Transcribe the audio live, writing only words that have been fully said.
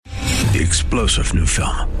The explosive new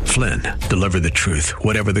film, Flynn, deliver the truth,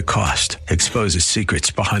 whatever the cost. Exposes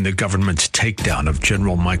secrets behind the government's takedown of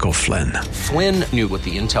General Michael Flynn. Flynn knew what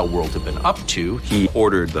the intel world had been up to. He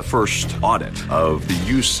ordered the first audit of the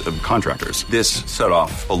use of contractors. This set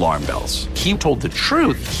off alarm bells. He told the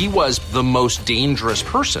truth. He was the most dangerous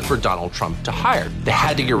person for Donald Trump to hire. They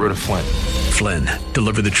had to get rid of Flynn. Flynn,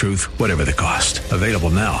 deliver the truth, whatever the cost. Available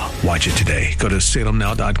now. Watch it today. Go to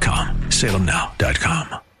salemnow.com.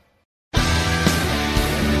 salemnow.com.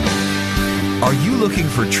 Are you looking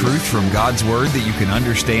for truth from God's Word that you can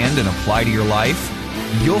understand and apply to your life?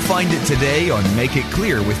 You'll find it today on Make It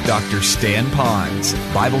Clear with Dr. Stan Ponz,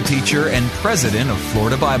 Bible teacher and president of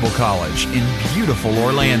Florida Bible College in beautiful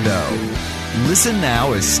Orlando. Listen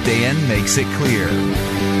now as Stan makes it clear.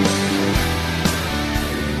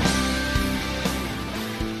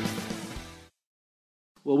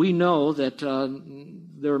 Well, we know that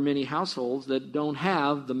there are many households that don't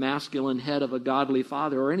have the masculine head of a godly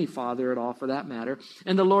father, or any father at all for that matter.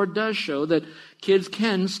 And the Lord does show that kids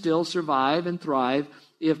can still survive and thrive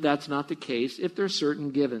if that's not the case, if there's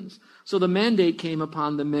certain givens. So the mandate came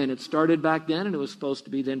upon the men. It started back then, and it was supposed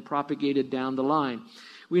to be then propagated down the line.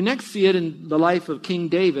 We next see it in the life of King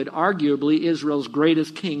David. Arguably, Israel's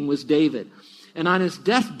greatest king was David. And on his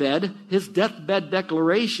deathbed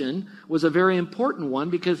declaration was a very important one,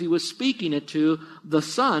 because he was speaking it to the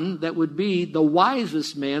son that would be the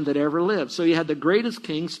wisest man that ever lived. So you had the greatest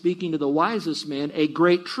king speaking to the wisest man a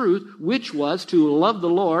great truth, which was to love the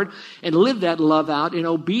Lord and live that love out in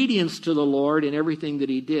obedience to the Lord in everything that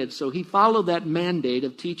he did. So he followed that mandate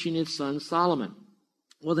of teaching his son Solomon.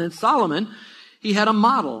 Well, then Solomon, he had a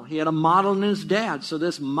model. He had a model in his dad. So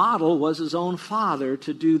this model was his own father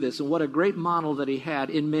to do this. And what a great model that he had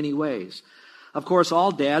in many ways. Of course,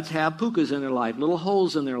 all dads have pukas in their life, little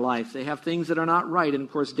holes in their life. They have things that are not right. And of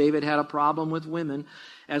course, David had a problem with women,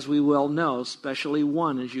 as we well know, especially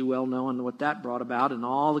one, as you well know, and what that brought about and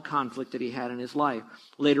all the conflict that he had in his life.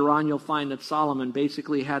 Later on, you'll find that Solomon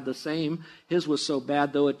basically had the same. His was so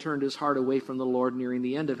bad, though, it turned his heart away from the Lord nearing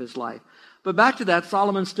the end of his life. But back to that,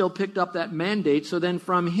 Solomon still picked up that mandate. So then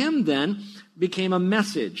from him then became a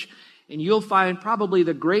message. And you'll find probably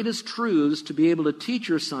the greatest truths to be able to teach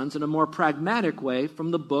your sons in a more pragmatic way from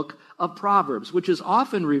the book of Proverbs, which is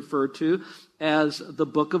often referred to as the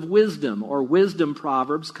book of wisdom, or wisdom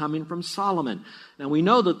proverbs coming from Solomon. Now we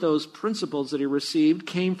know that those principles that he received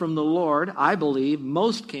came from the Lord. I believe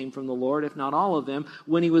most came from the Lord, if not all of them,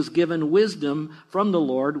 when he was given wisdom from the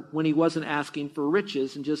Lord, when he wasn't asking for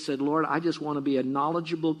riches and just said, Lord, I just want to be a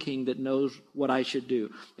knowledgeable king that knows what I should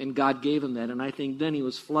do. And God gave him that. And I think then he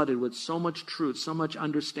was flooded with so much truth, so much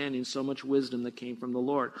understanding, so much wisdom that came from the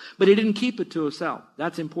Lord. But he didn't keep it to himself.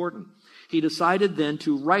 That's important. He decided then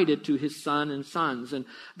to write it to his son and sons. And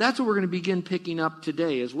that's what we're going to begin picking up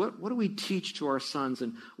today, is what do we teach to our sons,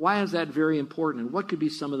 and why is that very important, and what could be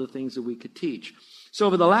some of the things that we could teach? So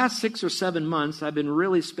over the last 6 or 7 months, I've been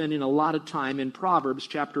really spending a lot of time in Proverbs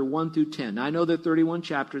chapter 1 through 10. Now, I know there are 31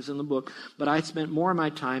 chapters in the book, but I spent more of my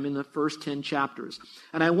time in the first 10 chapters.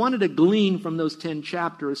 And I wanted to glean from those 10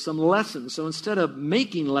 chapters some lessons. So instead of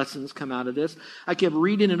making lessons come out of this, I kept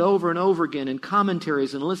reading it over and over again in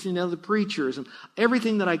commentaries and listening to other preachers and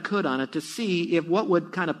everything that I could on it to see if what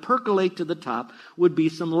would kind of percolate to the top would be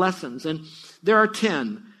some lessons. And there are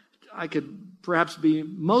 10. I could perhaps be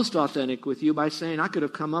most authentic with you by saying I could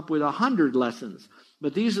have come up with 100 lessons.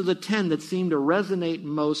 But these are the 10 that seem to resonate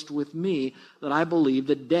most with me, that I believe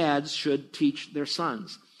that dads should teach their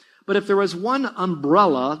sons. But if there was one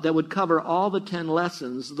umbrella that would cover all the 10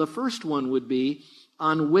 lessons, the first one would be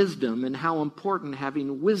on wisdom and how important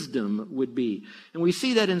having wisdom would be. And we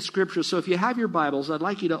see that in Scripture. So if you have your Bibles, I'd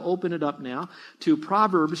like you to open it up now to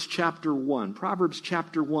Proverbs chapter 1. Proverbs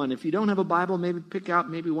chapter 1. If you don't have a Bible, maybe pick out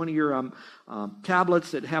maybe one of your tablets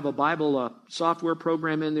that have a Bible software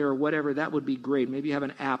program in there or whatever. That would be great. Maybe you have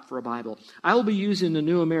an app for a Bible. I will be using the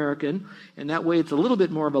New American, and that way it's a little bit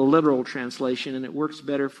more of a literal translation, and it works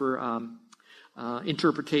better for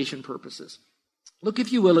interpretation purposes. Look,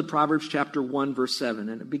 if you will, at Proverbs chapter 1, verse 7,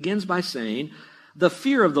 and it begins by saying, "The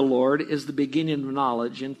fear of the Lord is the beginning of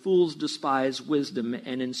knowledge, and fools despise wisdom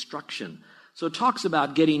and instruction." So it talks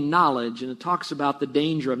about getting knowledge, and it talks about the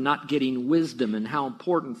danger of not getting wisdom and how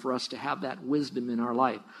important for us to have that wisdom in our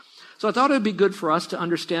life. So I thought it would be good for us to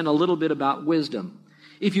understand a little bit about wisdom.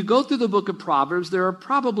 If you go through the book of Proverbs, there are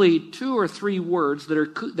probably 2 or 3 words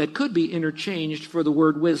that could be interchanged for the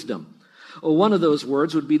word wisdom. Well, one of those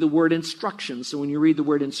words would be the word instruction. So when you read the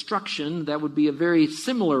word instruction, that would be a very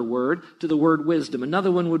similar word to the word wisdom.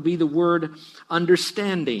 Another one would be the word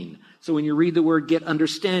understanding. So when you read the word get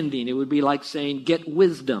understanding, it would be like saying get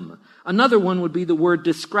wisdom. Another one would be the word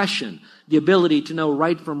discretion, the ability to know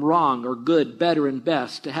right from wrong or good, better, and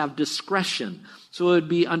best, to have discretion. So it would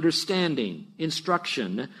be understanding,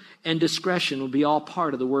 instruction, and discretion would be all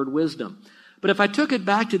part of the word wisdom. But if I took it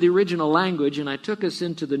back to the original language and I took us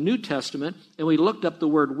into the New Testament and we looked up the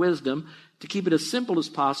word wisdom, to keep it as simple as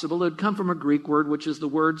possible, it would come from a Greek word, which is the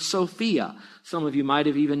word Sophia. Some of you might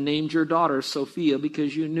have even named your daughter Sophia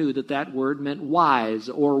because you knew that that word meant wise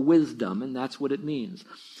or wisdom, and that's what it means.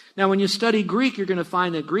 Now, when you study Greek, you're going to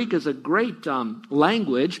find that Greek is a great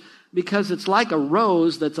language because it's like a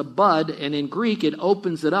rose that's a bud, and in Greek it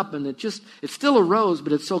opens it up, and it's still a rose,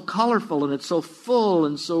 but it's so colorful and it's so full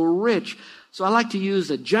and so rich. So I like to use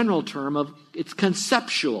a general term of it's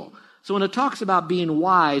conceptual. So when it talks about being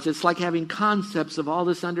wise, it's like having concepts of all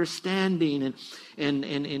this understanding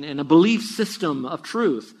and a belief system of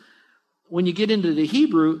truth. When you get into the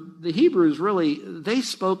Hebrews really, they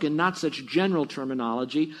spoke in not such general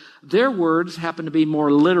terminology. Their words happen to be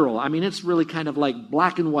more literal. I mean, it's really kind of like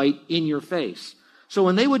black and white in your face. So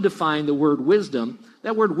when they would define the word wisdom,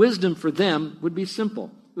 that word wisdom for them would be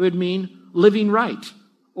simple. It would mean living right,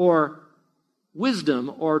 or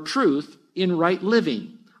wisdom or truth in right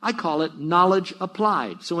living. I call it knowledge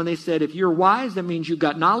applied. So when they said, if you're wise, that means you've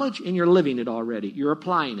got knowledge and you're living it already. You're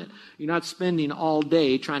applying it. You're not spending all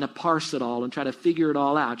day trying to parse it all and try to figure it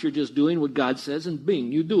all out. You're just doing what God says and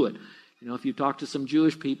bing, you do it. You know, if you talk to some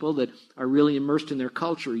Jewish people that are really immersed in their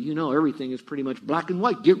culture, you know everything is pretty much black and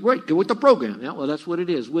white. Get right, get with the program. Yeah, well, that's what it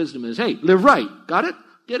is. Wisdom is, hey, live right. Got it?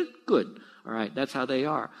 Get it? Good. All right, that's how they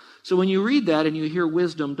are. So when you read that and you hear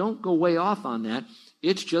wisdom, don't go way off on that.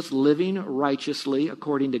 It's just living righteously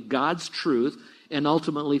according to God's truth and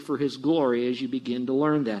ultimately for His glory as you begin to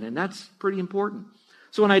learn that. And that's pretty important.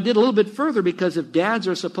 So when I did a little bit further, because if dads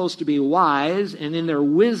are supposed to be wise and in their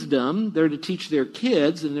wisdom, they're to teach their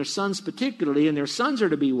kids and their sons particularly, and their sons are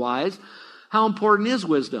to be wise, how important is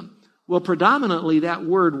wisdom? Well, predominantly that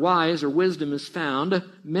word wise or wisdom is found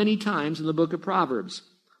many times in the book of Proverbs.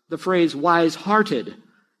 The phrase wise-hearted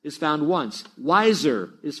is found once. Wiser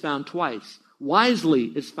is found twice. Wisely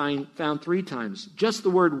is found 3 times. Just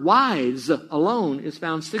the word wise alone is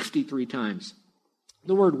found 63 times.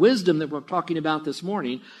 The word wisdom that we're talking about this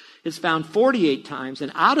morning is found 48 times.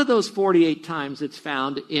 And out of those 48 times it's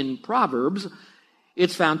found in Proverbs,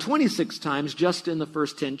 it's found 26 times just in the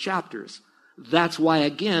first 10 chapters. That's why,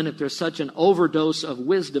 again, if there's such an overdose of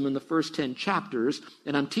wisdom in the first 10 chapters,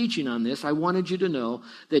 and I'm teaching on this, I wanted you to know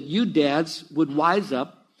that you dads would wise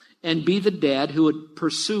up and be the dad who would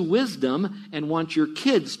pursue wisdom and want your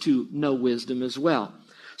kids to know wisdom as well.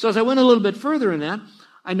 So as I went a little bit further in that,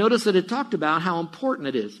 I noticed that it talked about how important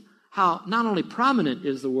it is, how not only prominent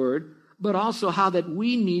is the word, but also how that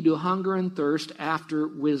we need to hunger and thirst after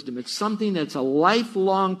wisdom. It's something that's a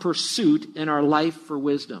lifelong pursuit in our life for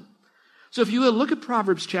wisdom. So if you will look at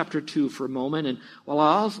Proverbs chapter 2 for a moment, and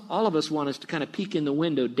while all of us want us to kind of peek in the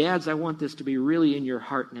window, dads, I want this to be really in your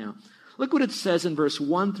heart now. Look what it says in verse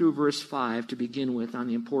 1 through verse 5 to begin with on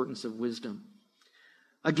the importance of wisdom.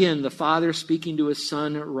 Again, the Father speaking to His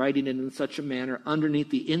Son, writing it in such a manner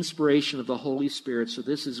underneath the inspiration of the Holy Spirit. So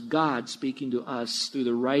this is God speaking to us through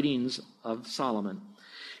the writings of Solomon.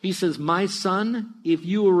 He says, "My son, if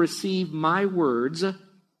you will receive my words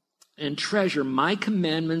and treasure my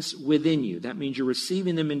commandments within you." That means you're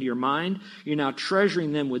receiving them into your mind. You're now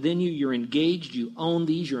treasuring them within you. You're engaged. You own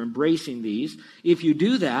these. You're embracing these. If you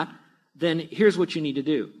do that, then here's what you need to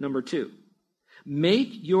do. Number 2, make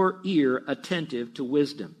your ear attentive to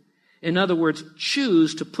wisdom. In other words,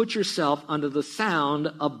 choose to put yourself under the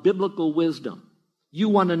sound of biblical wisdom. You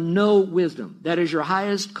want to know wisdom. That is your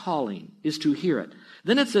highest calling, is to hear it.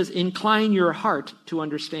 Then it says, incline your heart to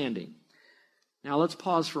understanding. Now let's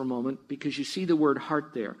pause for a moment because you see the word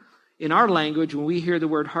heart there. In our language, when we hear the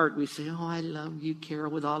word heart, we say, oh, I love you,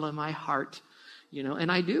 Carol, with all of my heart. You know,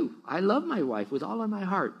 and I do. I love my wife with all of my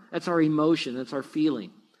heart. That's our emotion. That's our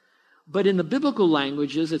feeling. But in the biblical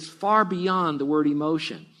languages, it's far beyond the word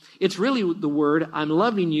emotion. It's really the word, I'm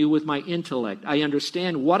loving you with my intellect. I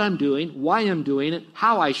understand what I'm doing, why I'm doing it,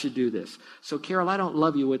 how I should do this. So, Carol, I don't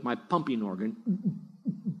love you with my pumping organ.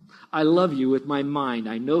 I love you with my mind.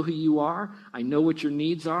 I know who you are. I know what your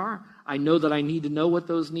needs are. I know that I need to know what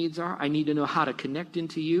those needs are. I need to know how to connect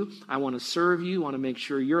into you. I want to serve you. I want to make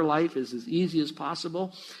sure your life is as easy as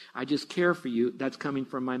possible. I just care for you. That's coming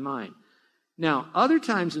from my mind. Now, other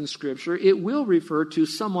times in Scripture, it will refer to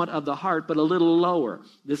somewhat of the heart, but a little lower.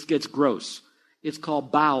 This gets gross. It's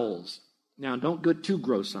called bowels. Now, don't get too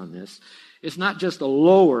gross on this. It's not just the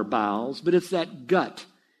lower bowels, but it's that gut.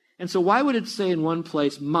 And so why would it say in one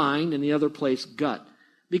place mind and the other place gut?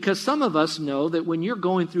 Because some of us know that when you're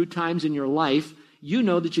going through times in your life, you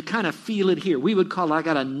know that you kind of feel it here. We would call it, I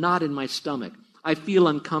got a knot in my stomach. I feel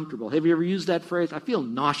uncomfortable. Have you ever used that phrase? I feel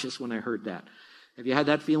nauseous when I heard that. Have you had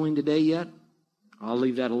that feeling today yet? I'll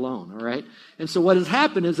leave that alone, all right? And so what has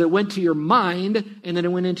happened is it went to your mind, and then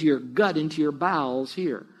it went into your gut, into your bowels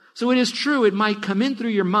here. So it is true, it might come in through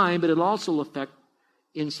your mind, but it'll also affect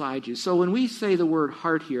inside you. So when we say the word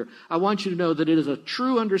heart here, I want you to know that it is a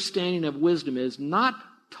true understanding of wisdom is not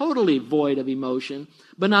totally void of emotion,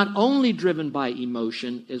 but not only driven by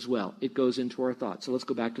emotion as well. It goes into our thoughts. So let's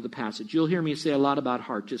go back to the passage. You'll hear me say a lot about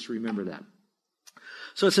heart. Just remember that.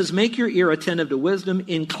 So it says, make your ear attentive to wisdom,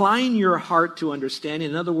 incline your heart to understanding.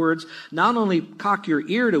 In other words, not only cock your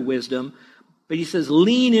ear to wisdom, but he says,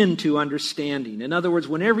 lean into understanding. In other words,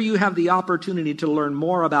 whenever you have the opportunity to learn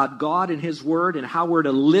more about God and his word and how we're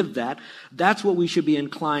to live that, that's what we should be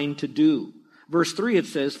inclined to do. Verse 3, it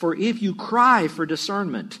says, for if you cry for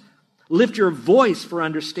discernment, lift your voice for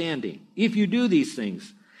understanding. If you do these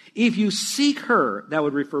things, if you seek her, that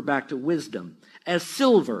would refer back to wisdom, as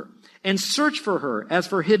silver, and search for her as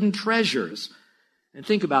for hidden treasures. And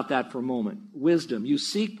think about that for a moment. Wisdom, you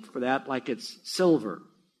seek for that like it's silver.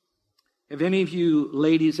 Have any of you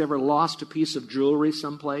ladies ever lost a piece of jewelry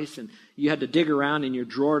someplace and you had to dig around in your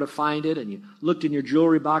drawer to find it and you looked in your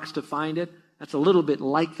jewelry box to find it? That's a little bit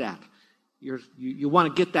like that. You want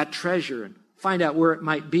to get that treasure and find out where it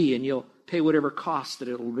might be, and you'll pay whatever cost that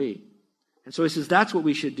it'll be. And so he says that's what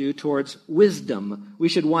we should do towards wisdom. We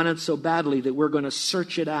should want it so badly that we're going to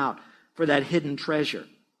search it out for that hidden treasure.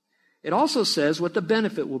 It also says what the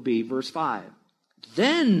benefit will be, verse 5.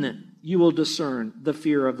 Then you will discern the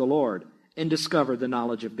fear of the Lord and discover the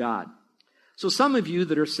knowledge of God. So some of you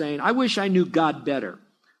that are saying, I wish I knew God better.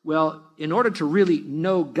 Well, in order to really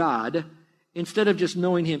know God, instead of just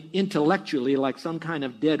knowing him intellectually like some kind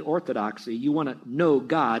of dead orthodoxy, you want to know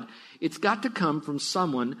God, it's got to come from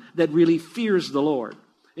someone that really fears the Lord.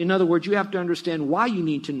 In other words, you have to understand why you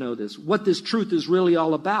need to know this, what this truth is really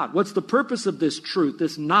all about. What's the purpose of this truth,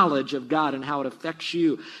 this knowledge of God and how it affects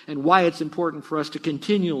you, and why it's important for us to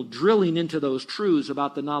continue drilling into those truths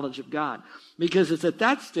about the knowledge of God. Because it's at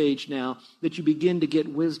that stage now that you begin to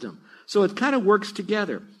get wisdom. So it kind of works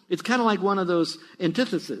together. It's kind of like one of those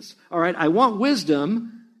antitheses. All right, I want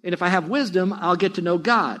wisdom, and if I have wisdom, I'll get to know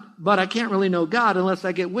God. But I can't really know God unless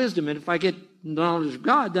I get wisdom. And if I get knowledge of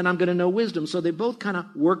God, then I'm going to know wisdom. So they both kind of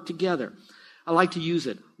work together. I like to use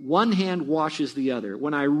it. One hand washes the other.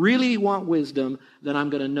 When I really want wisdom, then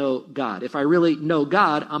I'm going to know God. If I really know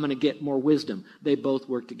God, I'm going to get more wisdom. They both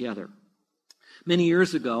work together. Many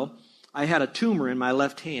years ago, I had a tumor in my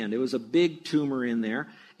left hand. It was a big tumor in there,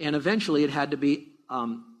 and eventually it had to be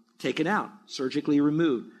taken out, surgically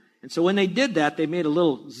removed. And so when they did that, they made a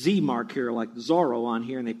little Z mark here, like Zorro on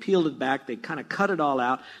here, and they peeled it back. They kind of cut it all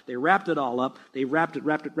out. They wrapped it all up. They wrapped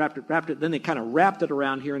it. Then they kind of wrapped it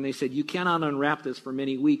around here, and they said, you cannot unwrap this for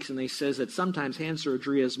many weeks. And they says that sometimes hand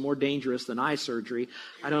surgery is more dangerous than eye surgery.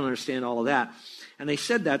 I don't understand all of that. And they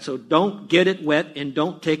said that, so don't get it wet and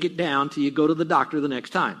don't take it down till you go to the doctor the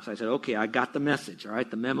next time. So I said, okay, I got the message. All right,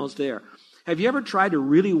 the memo's there. Have you ever tried to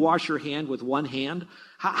really wash your hand with one hand?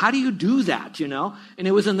 How do you do that, you know? And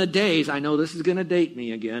it was in the days, I know this is going to date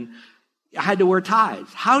me again, I had to wear ties.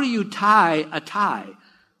 How do you tie a tie?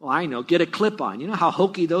 Well, I know, get a clip on. You know how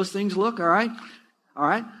hokey those things look, all right? All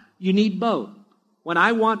right? You need both. When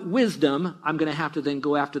I want wisdom, I'm going to have to then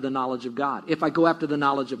go after the knowledge of God. If I go after the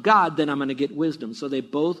knowledge of God, then I'm going to get wisdom. So they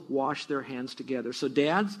both wash their hands together. So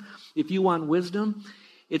dads, if you want wisdom,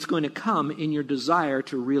 it's going to come in your desire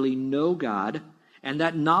to really know God, and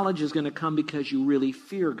that knowledge is going to come because you really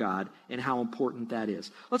fear God and how important that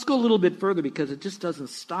is. Let's go a little bit further because it just doesn't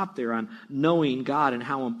stop there on knowing God and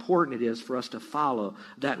how important it is for us to follow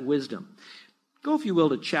that wisdom. Go, if you will,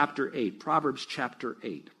 to chapter 8, Proverbs chapter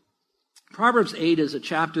 8. Proverbs 8 is a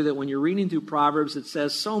chapter that when you're reading through Proverbs, it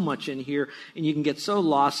says so much in here, and you can get so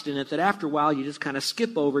lost in it that after a while you just kind of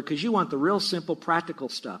skip over because you want the real simple, practical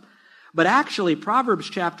stuff. But actually, Proverbs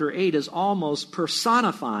chapter 8 is almost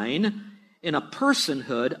personifying in a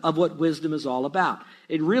personhood of what wisdom is all about.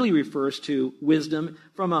 It really refers to wisdom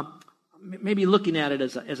from maybe looking at it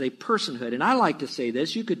as a personhood. And I like to say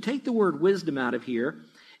this, you could take the word wisdom out of here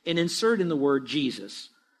and insert in the word Jesus.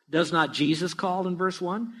 Does not Jesus call in verse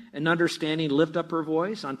 1? And understanding lift up her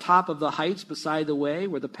voice. On top of the heights beside the way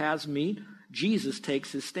where the paths meet, Jesus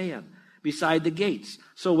takes his stand. Beside the gates.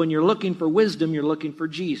 So when you're looking for wisdom, you're looking for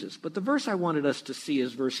Jesus. But the verse I wanted us to see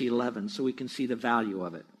is verse 11, so we can see the value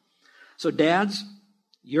of it. So dads,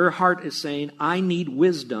 Your heart is saying, I need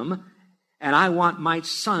wisdom, and I want my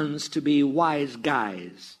sons to be wise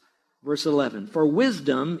guys. Verse 11, for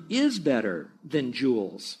wisdom is better than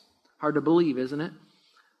jewels. Hard to believe, isn't it?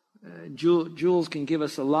 Jewels can give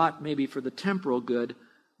us a lot, maybe for the temporal good,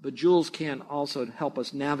 but jewels can also help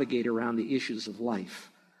us navigate around the issues of life.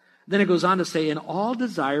 Then it goes on to say, and all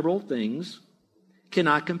desirable things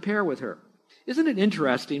cannot compare with her. Isn't it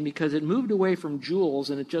interesting? Because it moved away from jewels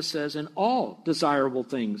and it just says, and all desirable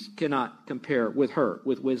things cannot compare with her,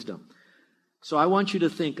 with wisdom. So I want you to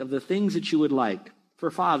think of the things that you would like. For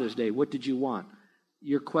Father's Day, what did you want?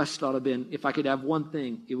 Your quest ought to have been, if I could have one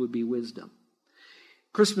thing, it would be wisdom.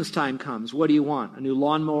 Christmas time comes. What do you want? A new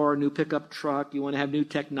lawnmower, a new pickup truck? You want to have new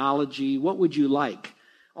technology? What would you like?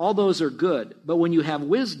 All those are good. But when you have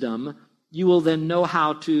wisdom, you will then know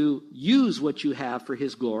how to use what you have for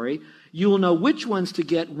His glory. You will know which ones to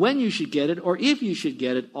get, when you should get it, or if you should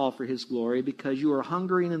get it, all for His glory, because you are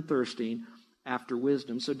hungering and thirsting after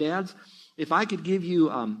wisdom. So dads, if I could give you,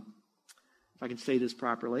 if I can say this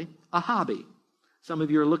properly, a hobby. Some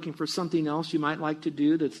of you are looking for something else you might like to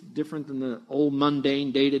do that's different than the old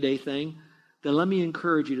mundane day-to-day thing. Then let me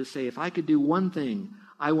encourage you to say, if I could do one thing,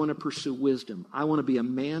 I want to pursue wisdom. I want to be a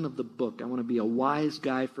man of the book. I want to be a wise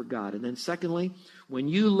guy for God. And then secondly, when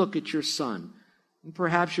you look at your son, and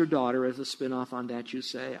perhaps your daughter as a spin-off on that, you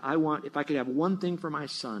say, if I could have one thing for my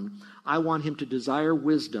son, I want him to desire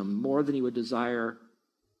wisdom more than he would desire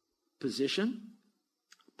position,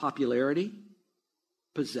 popularity,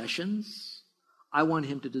 possessions. I want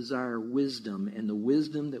him to desire wisdom, and the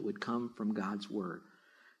wisdom that would come from God's Word.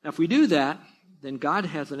 Now, if we do that, then God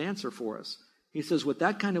has an answer for us. He says, with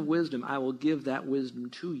that kind of wisdom, I will give that wisdom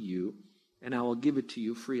to you, and I will give it to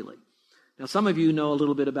you freely. Now, some of you know a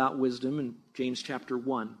little bit about wisdom in James chapter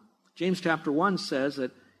 1. James chapter 1 says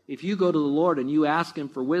that if you go to the Lord and you ask Him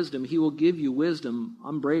for wisdom, He will give you wisdom,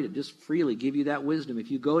 unbraided, just freely give you that wisdom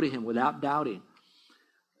if you go to Him without doubting.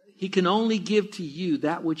 He can only give to you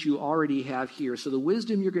that which you already have here. So the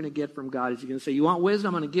wisdom you're going to get from God is you're going to say, you want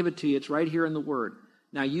wisdom? I'm going to give it to you. It's right here in the Word.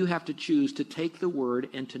 Now you have to choose to take the Word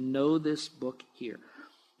and to know this book here.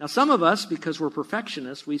 Now some of us, because we're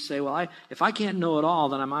perfectionists, we say, well, if I can't know it all,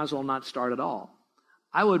 then I might as well not start at all.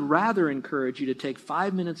 I would rather encourage you to take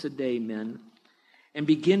 5 minutes a day, men, and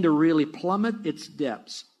begin to really plummet its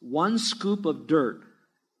depths, one scoop of dirt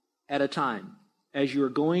at a time, as you are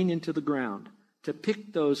going into the ground, to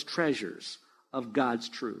pick those treasures of God's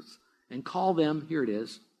truth and call them, here it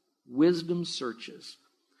is, wisdom searches.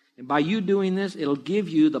 And by you doing this, it'll give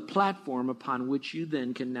you the platform upon which you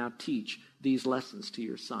then can now teach these lessons to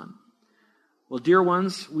your son. Well, dear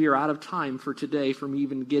ones, we are out of time for today for me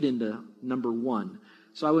even get into number 1.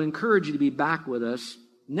 So I would encourage you to be back with us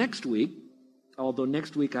next week, although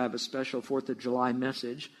next week I have a special 4th of July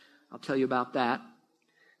message. I'll tell you about that.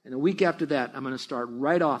 And a week after that, I'm going to start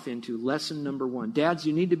right off into lesson number 1. Dads,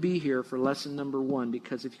 you need to be here for lesson number 1,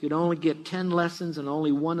 because if you could only get 10 lessons and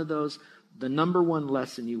only one of those, the number 1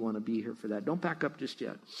 lesson, you want to be here for that. Don't pack up just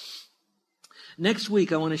yet. Next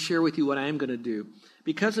week, I want to share with you what I am going to do.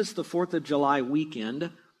 Because it's the 4th of July weekend,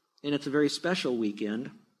 and it's a very special weekend,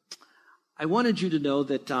 I wanted you to know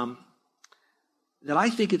that that I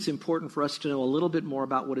think it's important for us to know a little bit more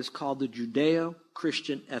about what is called the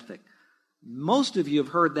Judeo-Christian ethic. Most of you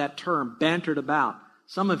have heard that term bantered about.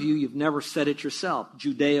 Some of you, you've never said it yourself,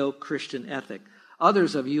 Judeo-Christian ethic.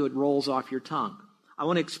 Others of you, it rolls off your tongue. I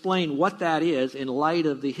want to explain what that is in light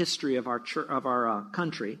of the history of our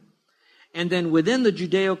country. And then within the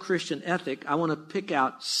Judeo-Christian ethic, I want to pick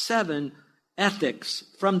out 7 ethics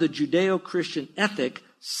from the Judeo-Christian ethic,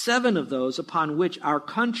 7 of those upon which our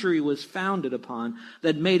country was founded upon,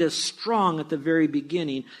 that made us strong at the very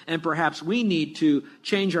beginning. And perhaps we need to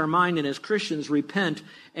change our mind and as Christians repent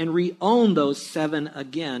and re-own those 7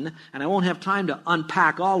 again. And I won't have time to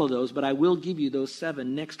unpack all of those, but I will give you those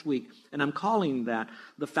 7 next week. And I'm calling that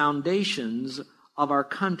the foundations of our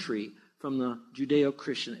country from the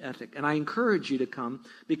Judeo-Christian ethic. And I encourage you to come,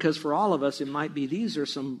 because for all of us, it might be these are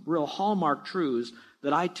some real hallmark truths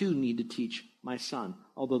that I too need to teach my son,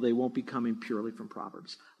 although they won't be coming purely from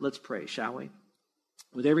Proverbs. Let's pray, shall we?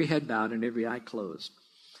 With every head bowed and every eye closed.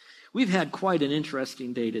 We've had quite an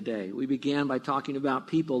interesting day today. We began by talking about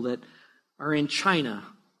people that are in China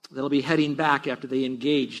that'll be heading back after they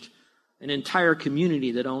engaged an entire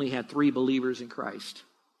community that only had 3 believers in Christ.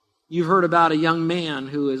 You've heard about a young man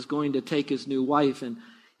who is going to take his new wife and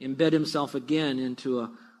embed himself again into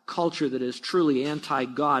a culture that is truly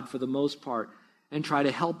anti-God for the most part, and try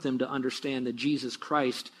to help them to understand that Jesus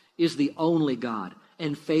Christ is the only God,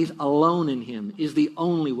 and faith alone in Him is the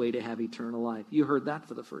only way to have eternal life. You heard that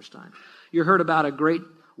for the first time. You heard about a great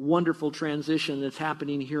wonderful transition that's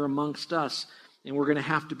happening here amongst us. And we're going to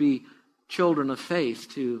have to be children of faith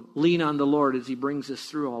to lean on the Lord as he brings us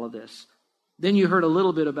through all of this. Then you heard a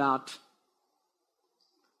little bit about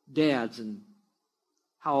dads and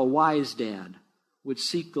how a wise dad would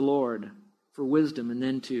seek the Lord for wisdom and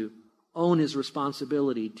then to own his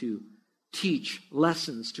responsibility to teach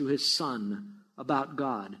lessons to his son about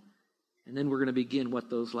God. And then we're going to begin what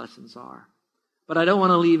those lessons are. But I don't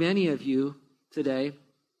want to leave any of you today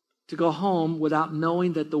to go home without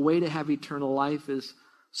knowing that the way to have eternal life is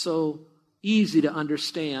so easy to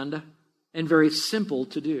understand and very simple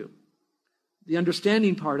to do. The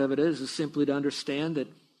understanding part of it is simply to understand that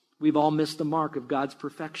we've all missed the mark of God's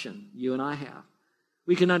perfection. You and I have.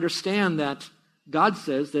 We can understand that God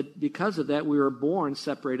says that because of that we were born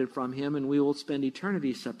separated from him and we will spend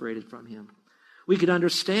eternity separated from him. We can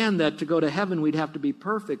understand that to go to heaven we'd have to be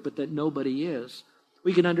perfect, but that nobody is.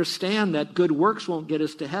 We can understand that good works won't get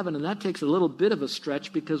us to heaven, and that takes a little bit of a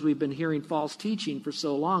stretch because we've been hearing false teaching for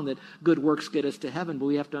so long that good works get us to heaven, but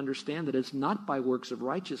we have to understand that it's not by works of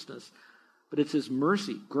righteousness, but it's his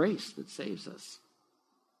mercy, grace that saves us.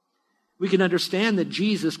 We can understand that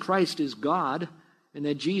Jesus Christ is God, and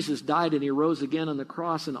that Jesus died and he rose again on the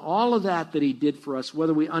cross, and all of that he did for us,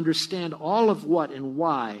 whether we understand all of what and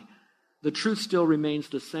why, the truth still remains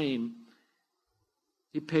the same.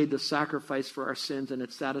 He paid the sacrifice for our sins, and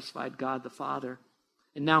it satisfied God the Father.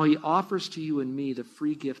 And now he offers to you and me the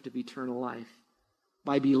free gift of eternal life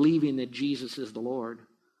by believing that Jesus is the Lord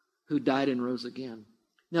who died and rose again.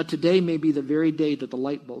 Now today may be the very day that the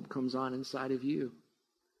light bulb comes on inside of you.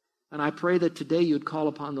 And I pray that today you'd call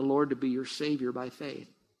upon the Lord to be your Savior by faith.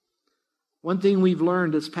 One thing we've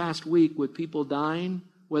learned this past week with people dying,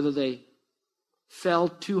 whether they fell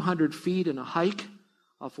 200 feet in a hike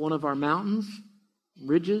off one of our mountains,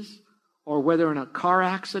 ridges, or whether in a car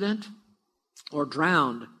accident or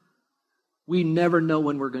drowned, we never know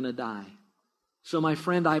when we're going to die. So my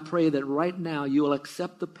friend, I pray that right now you will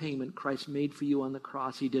accept the payment Christ made for you on the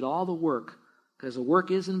cross. He did all the work, because the work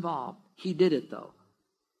is involved. He did it though.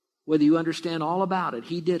 Whether you understand all about it,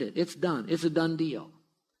 he did it. It's done. It's a done deal.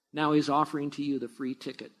 Now he's offering to you the free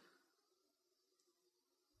ticket.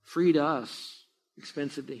 Free to us,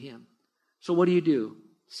 expensive to him. So what do?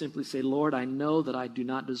 Simply say, Lord, I know that I do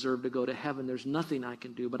not deserve to go to heaven. There's nothing I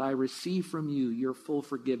can do, but I receive from you your full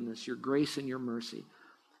forgiveness, your grace and your mercy.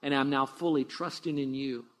 And I'm now fully trusting in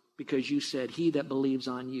you because you said, he that believes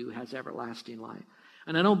on you has everlasting life.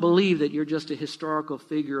 And I don't believe that you're just a historical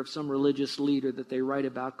figure of some religious leader that they write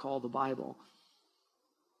about called the Bible.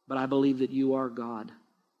 But I believe that you are God.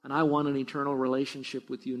 And I want an eternal relationship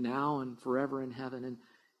with you now and forever in heaven. And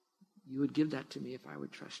you would give that to me if I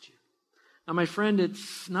would trust you. Now, my friend,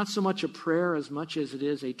 it's not so much a prayer as much as it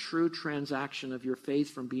is a true transaction of your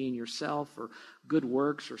faith from being yourself or good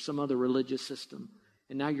works or some other religious system.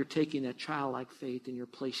 And now you're taking that childlike faith and you're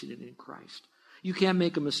placing it in Christ. You can't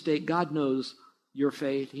make a mistake. God knows your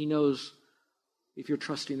faith. He knows if you're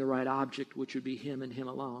trusting the right object, which would be him and him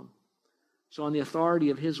alone. So on the authority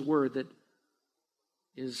of his word that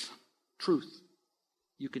is truth,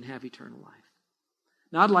 you can have eternal life.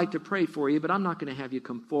 Now, I'd like to pray for you, but I'm not going to have you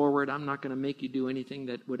come forward. I'm not going to make you do anything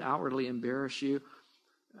that would outwardly embarrass you.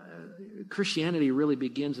 Christianity really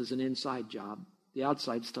begins as an inside job. The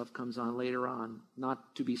outside stuff comes on later on,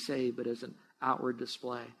 not to be saved, but as an outward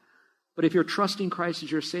display. But if you're trusting Christ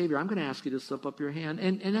as your Savior, I'm going to ask you to slip up your hand.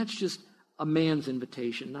 And that's just a man's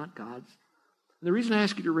invitation, not God's. And the reason I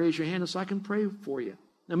ask you to raise your hand is so I can pray for you.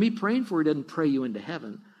 Now, me praying for you doesn't pray you into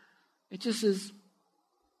heaven. It just is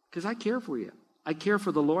because I care for you. I care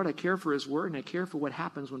for the Lord, I care for his word, and I care for what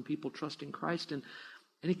happens when people trust in Christ. And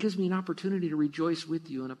it gives me an opportunity to rejoice with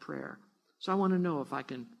you in a prayer. So I want to know if I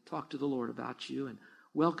can talk to the Lord about you and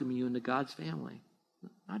welcome you into God's family.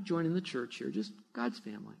 Not joining the church here, just God's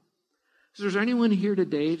family. So is there anyone here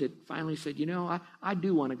today that finally said, you know, I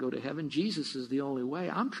do want to go to heaven. Jesus is the only way.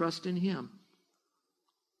 I'm trusting him.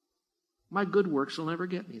 My good works will never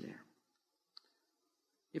get me there.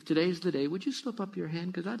 If today's the day, would you slip up your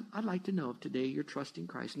hand? Because I'd like to know if today you're trusting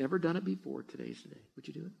Christ. Never done it before. Today's the day. Would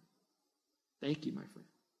you do it? Thank you, my friend.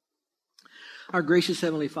 Our gracious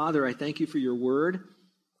Heavenly Father, I thank you for your word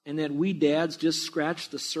and that we dads just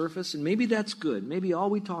scratched the surface. And maybe that's good. Maybe all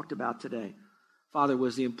we talked about today, Father,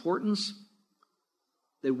 was the importance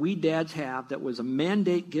that we dads have that was a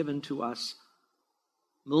mandate given to us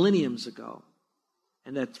millenniums ago.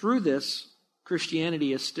 And that through this,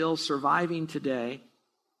 Christianity is still surviving today.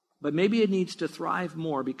 But maybe it needs to thrive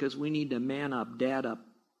more because we need to man up, dad up.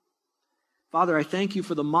 Father, I thank you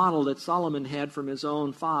for the model that Solomon had from his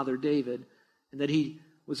own father, David, and that he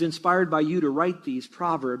was inspired by you to write these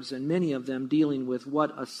proverbs, and many of them dealing with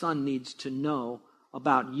what a son needs to know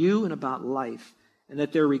about you and about life, and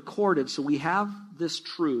that they're recorded so we have this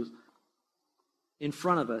truth in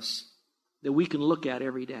front of us that we can look at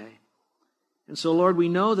every day. And so, Lord, we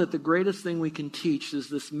know that the greatest thing we can teach is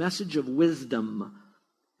this message of wisdom,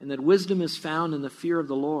 and that wisdom is found in the fear of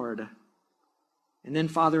the Lord, and then,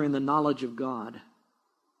 Father, in the knowledge of God.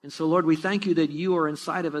 And so, Lord, we thank you that you are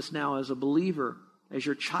inside of us now as a believer, as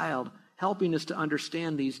your child, helping us to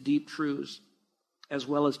understand these deep truths, as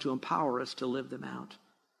well as to empower us to live them out.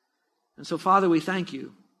 And so, Father, we thank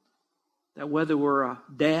you that whether we're a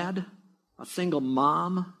dad, a single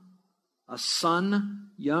mom, a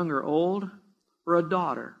son, young or old, or a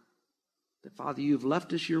daughter, that, Father, you've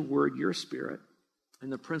left us your word, your spirit, and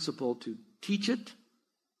the principle to teach it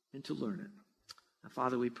and to learn it. Now,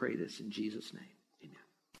 Father, we pray this in Jesus' name.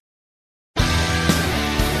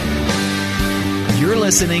 You're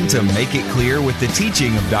listening to Make It Clear with the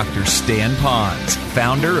teaching of Dr. Stan Ponz,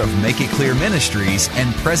 founder of Make It Clear Ministries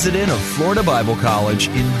and president of Florida Bible College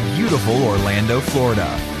in beautiful Orlando, Florida.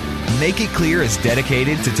 Make It Clear is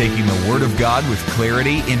dedicated to taking the Word of God with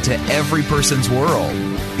clarity into every person's world.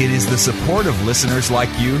 It is the support of listeners like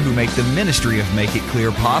you who make the ministry of Make It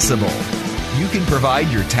Clear possible. You can provide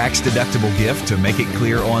your tax-deductible gift to Make It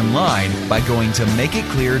Clear online by going to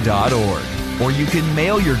makeitclear.org. Or you can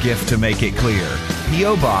mail your gift to Make It Clear,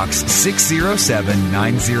 P.O. Box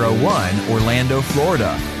 607901, Orlando,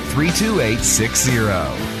 Florida, 32860.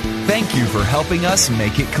 Thank you for helping us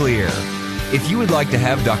make it clear. If you would like to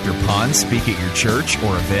have Dr. Ponz speak at your church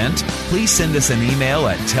or event, please send us an email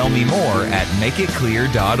at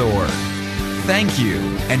tellmemore@makeitclear.org. Thank you,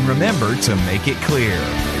 and remember to make it clear.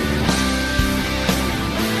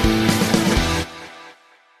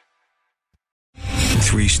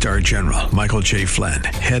 Three-star General Michael J. Flynn,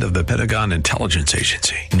 head of the Pentagon Intelligence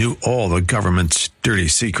Agency, knew all the government's dirty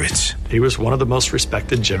secrets. He was one of the most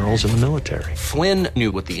respected generals in the military. Flynn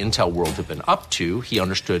knew what the intel world had been up to. He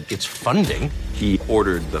understood its funding. He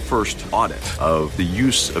ordered the first audit of the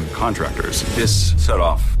use of contractors. This set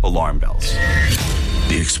off alarm bells.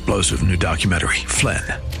 The explosive new documentary, Flynn,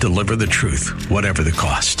 Deliver the Truth, Whatever the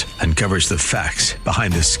Cost, uncovers the facts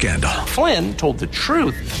behind this scandal. Flynn told the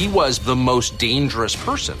truth. He was the most dangerous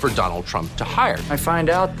person for Donald Trump to hire. I find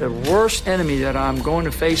out the worst enemy that I'm going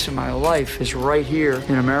to face in my life is right here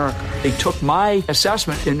in America. They took my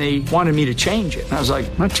assessment and they wanted me to change it. And I was like,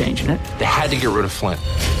 I'm not changing it. They had to get rid of Flynn.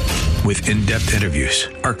 With in-depth interviews,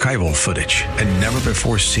 archival footage, and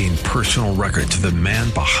never-before-seen personal records of the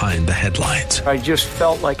man behind the headlines. I just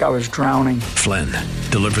felt like I was drowning. Flynn,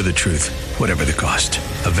 Deliver the Truth, Whatever the Cost.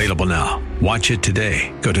 Available now. Watch it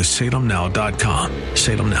today. Go to salemnow.com.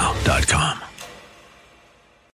 salemnow.com.